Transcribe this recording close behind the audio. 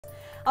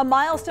A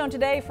milestone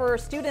today for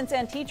students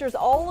and teachers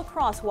all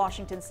across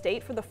Washington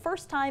state. For the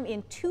first time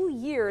in 2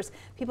 years,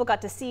 people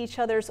got to see each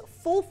other's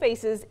full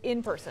faces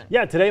in person.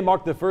 Yeah, today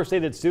marked the first day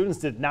that students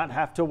did not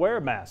have to wear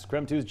a mask.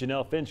 KREM 2's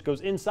Janelle Finch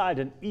goes inside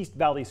an East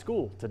Valley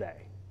school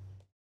today.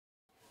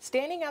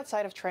 Standing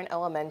outside of Trent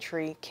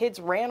Elementary, kids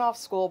ran off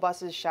school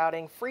buses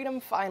shouting "Freedom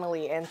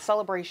finally" and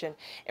celebration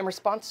in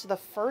response to the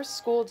first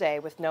school day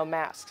with no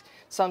masks.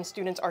 Some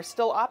students are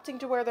still opting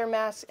to wear their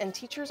masks, and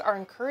teachers are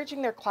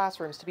encouraging their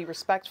classrooms to be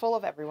respectful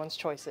of everyone's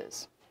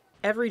choices.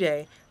 Every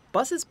day,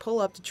 buses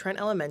pull up to Trent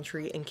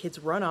Elementary and kids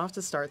run off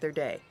to start their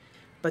day.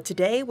 But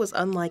today was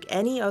unlike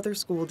any other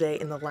school day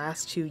in the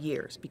last 2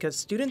 years because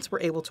students were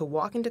able to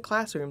walk into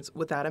classrooms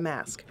without a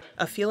mask,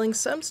 a feeling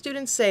some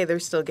students say they're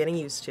still getting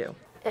used to.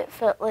 It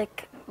felt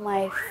like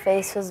my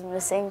face was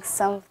missing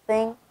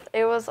something.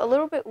 It was a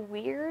little bit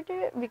weird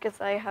because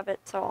I have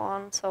it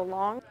on so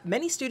long.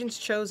 Many students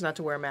chose not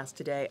to wear masks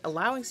today,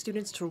 allowing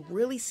students to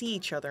really see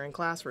each other in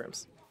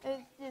classrooms.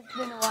 It's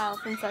been a while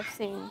since I've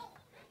seen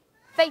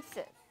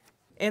faces.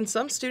 And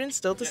some students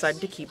still decided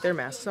to keep their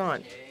masks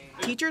on.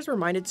 Teachers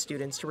reminded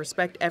students to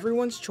respect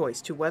everyone's choice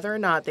to whether or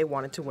not they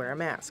wanted to wear a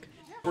mask.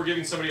 If we're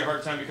giving somebody a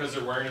hard time because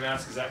they're wearing a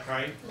mask, is that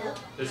kind? No.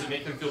 Does it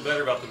make them feel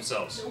better about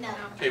themselves? No.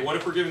 Okay, what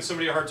if we're giving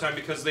somebody a hard time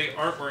because they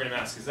aren't wearing a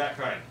mask? Is that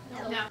kind?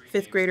 No.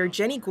 Fifth grader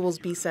Jenny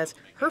Goolsby says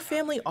her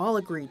family all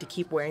agreed to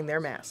keep wearing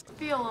their masks. I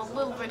feel a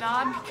little bit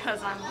odd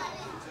because I'm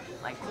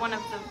like one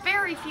of the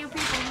very few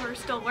people who are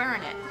still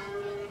wearing it.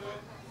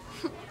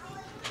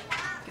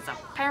 Because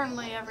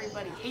apparently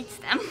everybody hates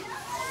them.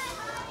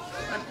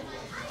 But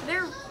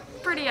they're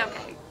pretty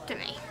okay to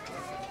me.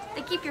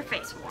 They keep your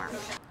face warm.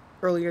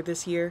 Earlier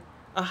this year,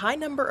 a high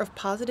number of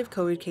positive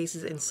COVID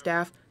cases in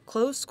staff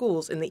closed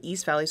schools in the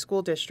East Valley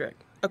School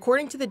District.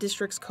 According to the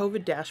district's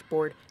COVID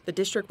dashboard, the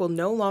district will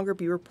no longer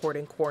be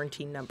reporting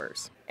quarantine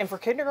numbers. And for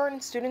kindergarten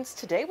students,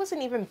 today was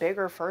an even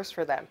bigger first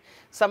for them.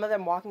 Some of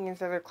them walking into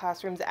their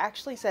classrooms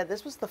actually said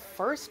this was the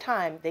first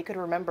time they could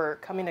remember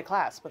coming to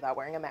class without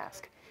wearing a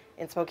mask.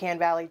 In Spokane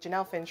Valley,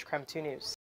 Janelle Finch, KREM 2 News.